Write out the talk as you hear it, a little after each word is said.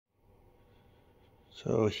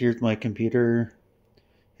So here's my computer.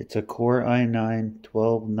 It's a Core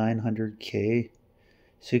i9-12900K,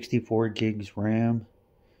 64 gigs RAM.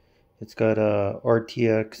 It's got a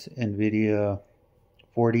RTX NVIDIA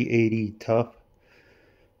 4080 TUF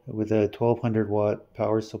with a 1200 watt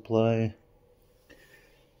power supply.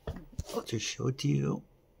 I'll just show it to you.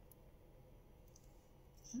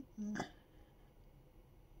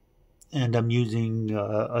 And I'm using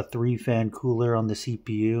a 3-fan cooler on the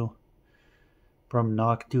CPU from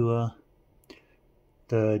Noctua,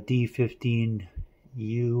 the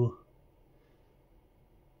D15U,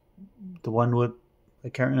 the one with, I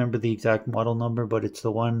can't remember the exact model number, but it's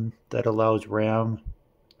the one that allows RAM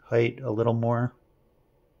height a little more,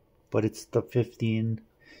 but it's the 15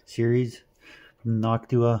 series from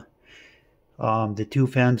Noctua. The 2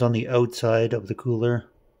 fans on the outside of the cooler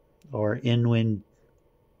are in-wind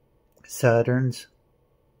Saturns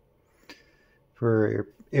for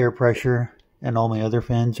air pressure, and all my other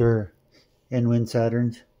fans are in-wind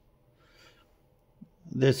Saturns.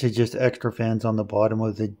 This is just extra fans on the bottom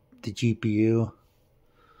of the GPU.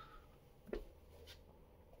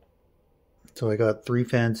 So I got 3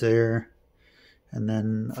 fans there, and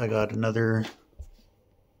then I got another,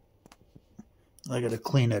 I gotta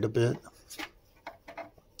clean it a bit,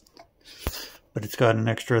 but it's got an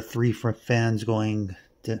extra 3 fans going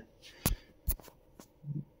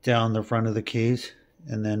down the front of the case,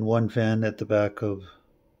 and then 1 fan at the back of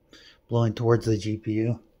blowing towards the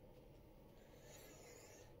GPU.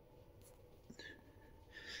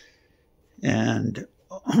 And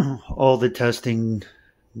all the testing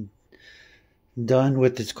done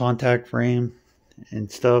with this contact frame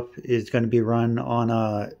and stuff is going to be run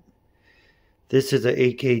on this is a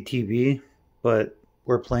 8K TV, but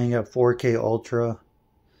we're playing at 4K Ultra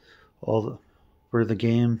for the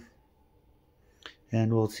game,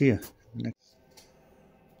 and we'll see you next.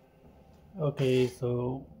 Okay,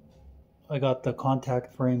 so I got the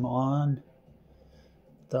contact frame on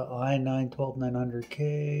the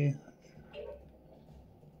i9-12900K.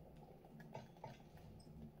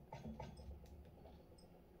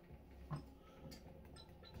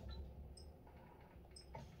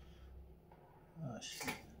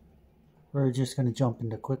 We're just going to jump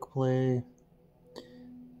into quick play.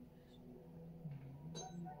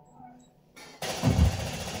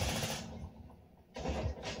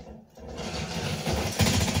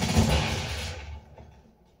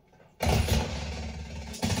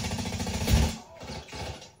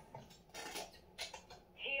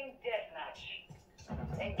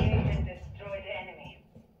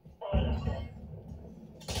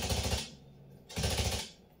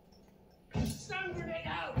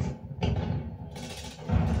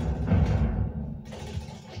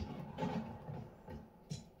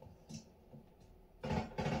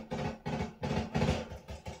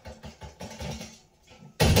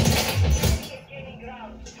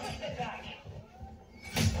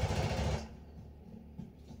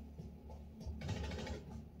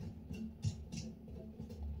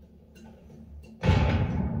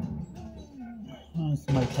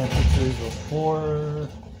 My temperatures before,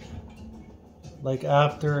 like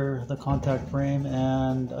after the contact frame,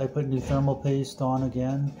 and I put new thermal paste on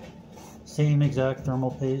again. Same exact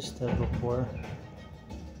thermal paste as before.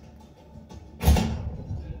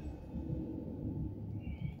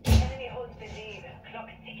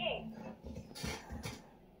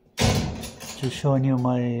 Just showing you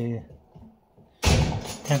my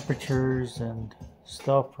temperatures and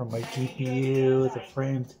stuff from my GPU, the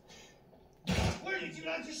frames.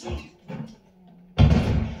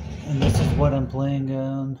 And this is what I'm playing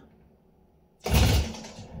on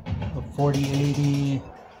a 4080.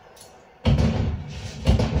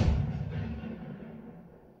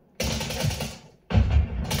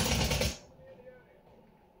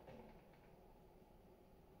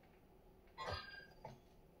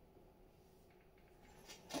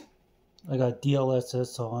 I got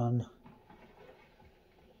DLSS on.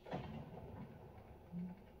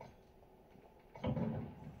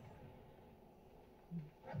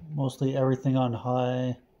 Mostly everything on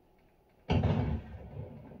high,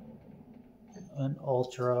 and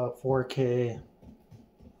ultra 4K.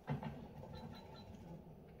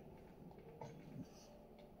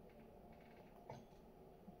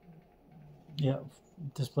 Yeah,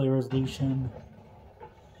 display resolution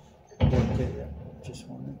 4K. Yeah, just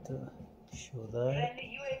wanted to show that.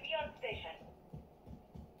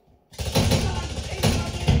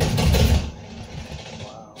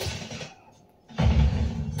 Wow.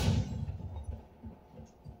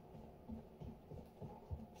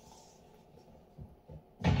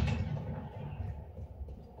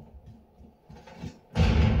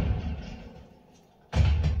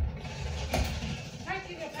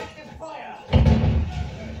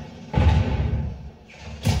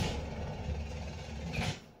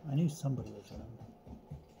 least somebody was around.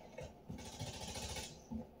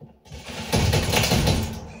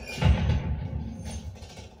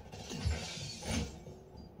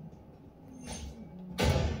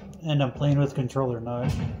 And I'm playing with controller,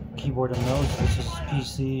 not keyboard and mouse. This is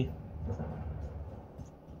PC.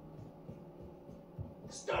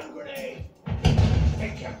 Stun grenade!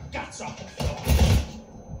 Take your guts off the floor!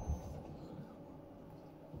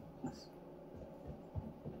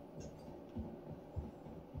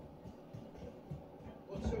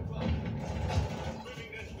 What's so far?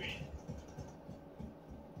 Moving this way.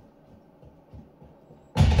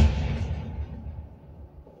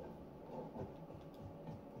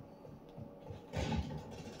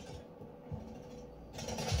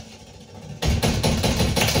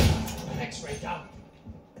 X-ray down.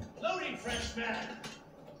 Loading freshman.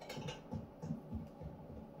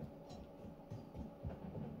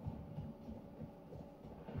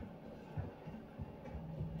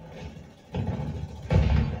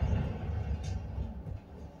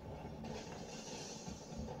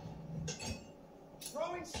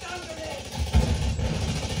 Throwing stun grenade.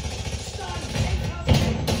 Stun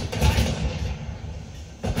incoming.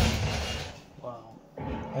 Wow.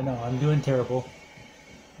 I know, I'm doing terrible.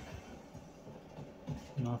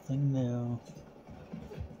 Nothing new.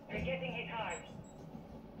 They're getting hit hard.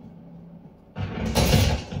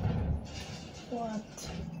 What?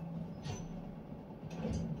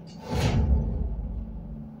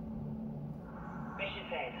 Mission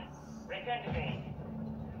failed. Return to base.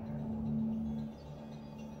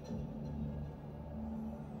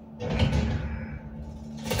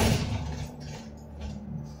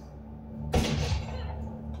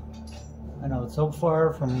 I know, it's so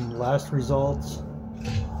far from last results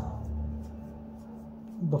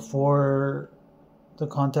before the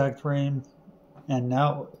contact frame, and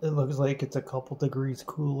now it looks like it's a couple degrees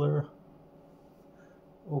cooler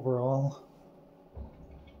overall.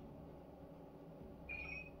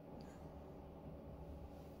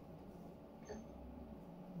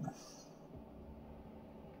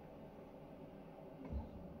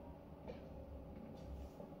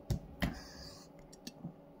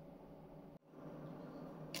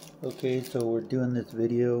 Okay, so we're doing this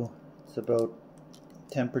video. It's about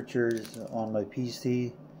temperatures on my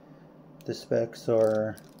PC. The specs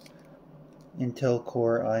are Intel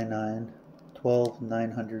Core i9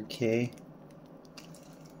 12900K.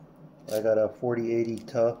 I got a 4080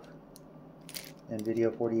 tough,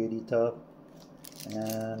 NVIDIA 4080 tough,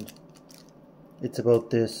 and it's about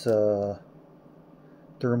this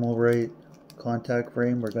thermaltight contact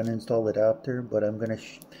frame. We're going to install it after, but I'm going to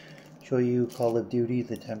show you Call of Duty,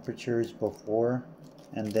 the temperatures before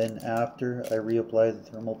and then after I reapply the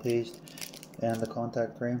thermal paste and the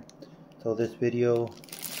contact frame. So this video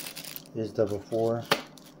is the before,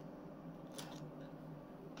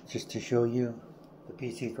 just to show you. The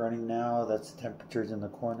PC is running now. That's the temperatures in the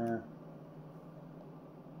corner.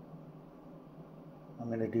 I'm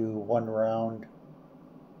going to do one round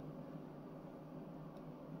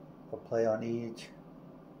of play on each.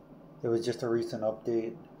 It was just a recent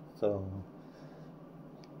update, so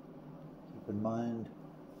keep in mind.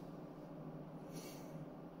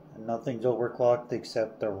 And nothing's overclocked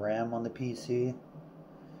except the RAM on the PC.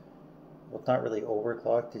 Well, it's not really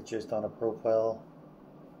overclocked, it's just on a profile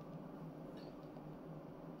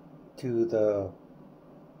to the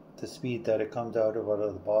speed that it comes out of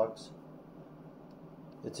the box.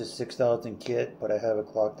 It's a 6000 kit, but I have it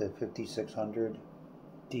clocked at 5600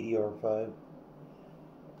 DDR5.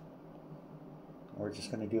 We're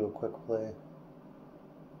just going to do a quick play.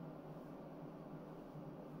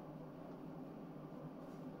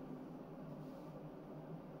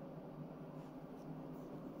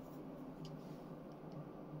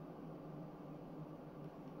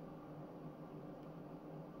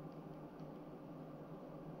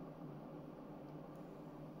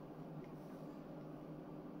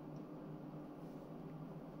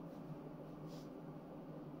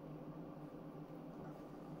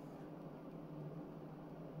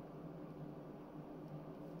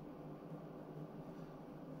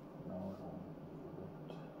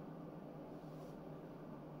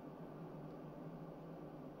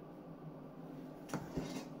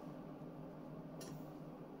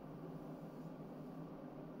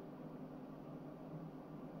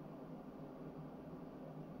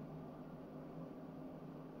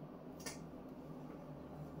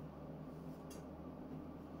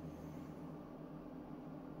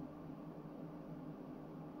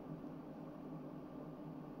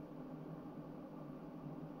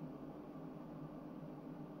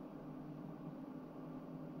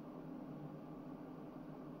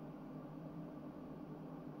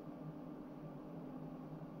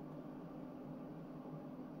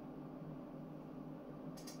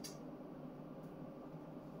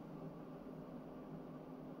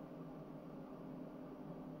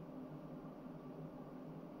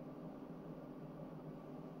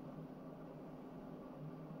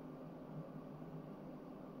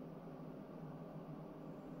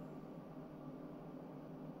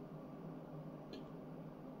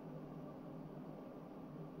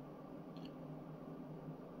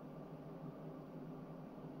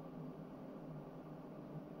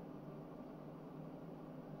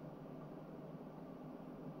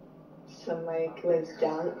 So Mike lays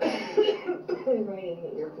down right in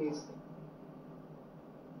the earpiece.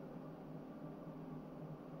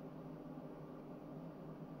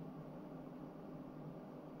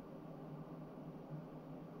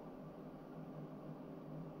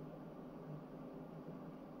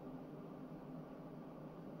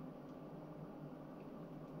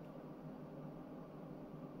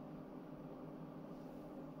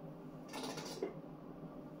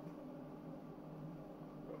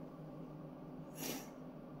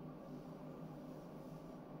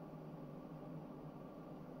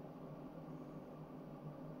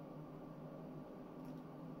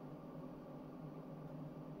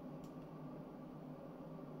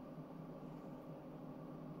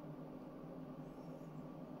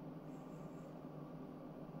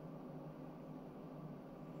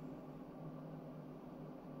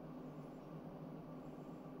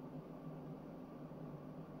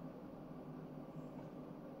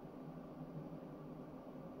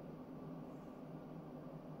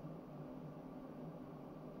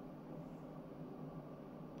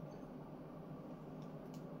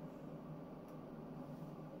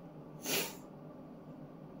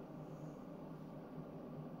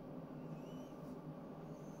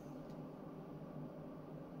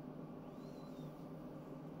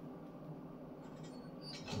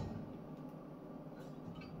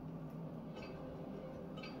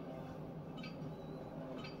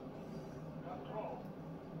 Control.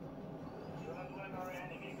 Do not let our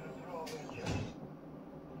enemy control the jet.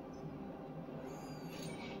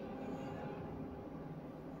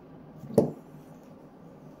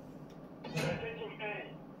 They're taking A.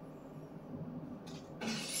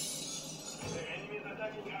 The enemy is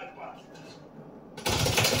attacking Alpha.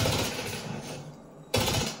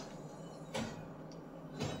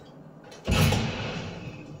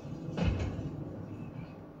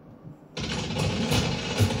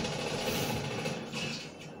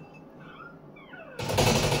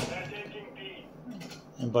 They're taking B.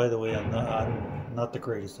 And by the way, I'm not the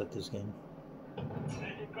greatest at this game.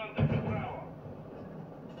 Taking contact with Bravo.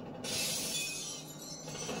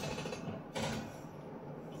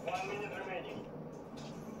 One minute remaining.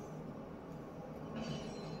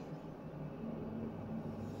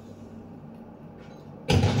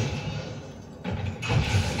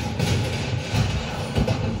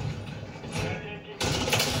 They're taking B.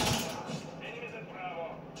 Enemies at Bravo.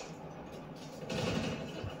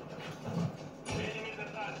 Enemies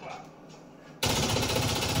at Alpha.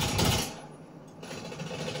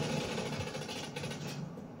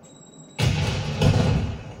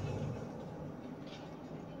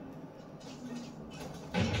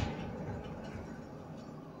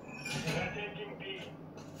 They're taking B.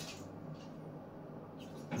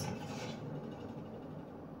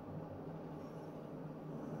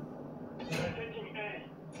 They're taking A.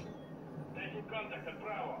 Taking contact at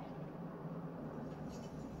Bravo.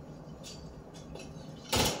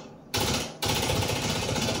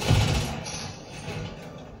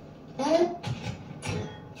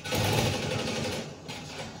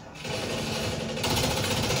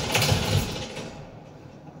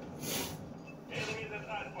 Enemies at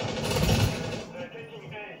Alpha. They're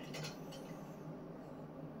taking A.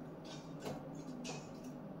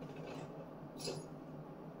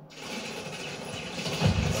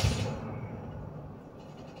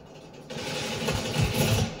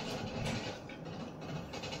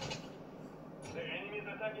 The enemy is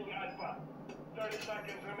attacking Alpha. 30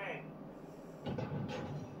 seconds remain.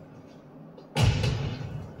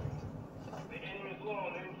 The enemy is low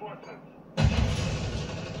on reinforcements.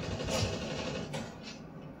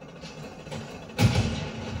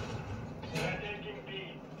 They're taking B.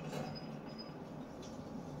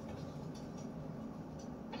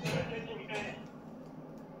 They're taking A.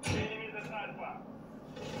 The enemy is at Alpha.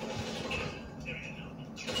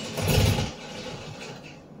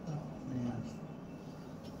 Man.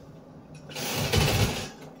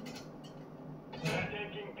 They're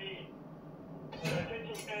taking B. They're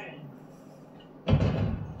taking A.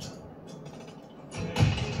 The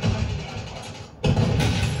enemy is attacking Alpha.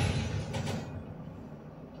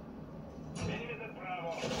 Enemy is at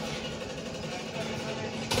Bravo. 10 seconds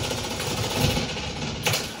remaining.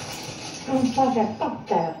 Oh fuck, I fucked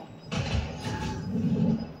that.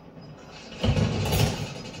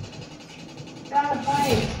 Gotta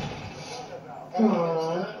fight.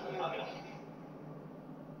 Aww.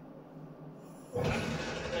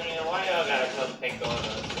 Man, why y'all gotta come pick on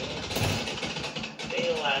us? They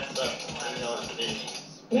last up in those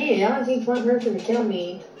divisions. Hey, it only takes one person to kill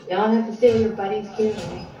me. Y'all have to steal your buddy's kill.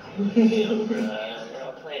 They're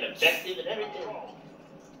all playing objective and everything.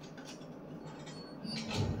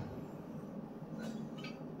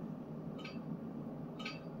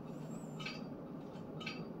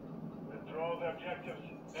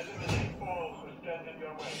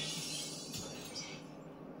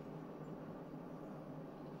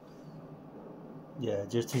 Yeah,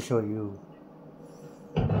 just to show you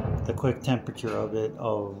the quick temperature of it,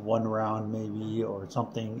 of one round maybe, or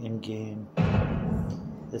something in game.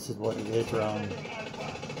 This is what it is, around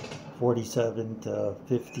 47 to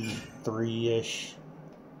 53-ish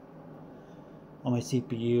on my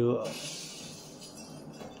CPU.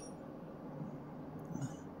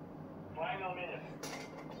 Final minute.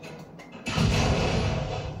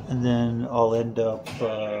 And then I'll end up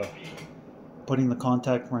putting the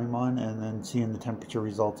contact frame on and then seeing the temperature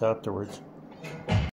results afterwards.